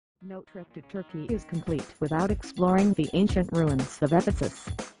No trip to Turkey is complete without exploring the ancient ruins of Ephesus,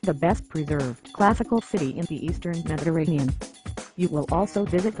 the best preserved classical city in the eastern Mediterranean. You will also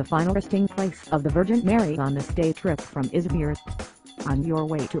visit the final resting place of the Virgin Mary on this day trip from Izmir. On your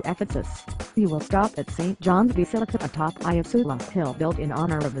way to Ephesus, you will stop at St Johns Basilica atop Ayasuluk Hill, built in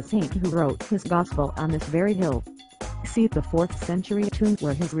honor of the saint who wrote his gospel on this very hill. See the 4th century tomb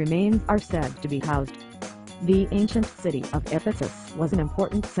where his remains are said to be housed. The ancient city of Ephesus was an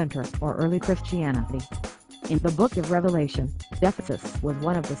important center for early Christianity. In the book of Revelation, Ephesus was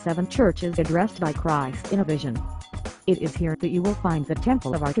one of the 7 churches addressed by Christ in a vision. It is here that you will find the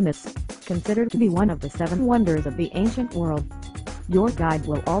Temple of Artemis, considered to be one of the 7 wonders of the ancient world. Your guide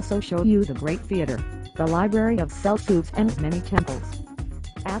will also show you the Great Theater, the Library of Celsus and many temples.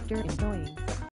 After enjoying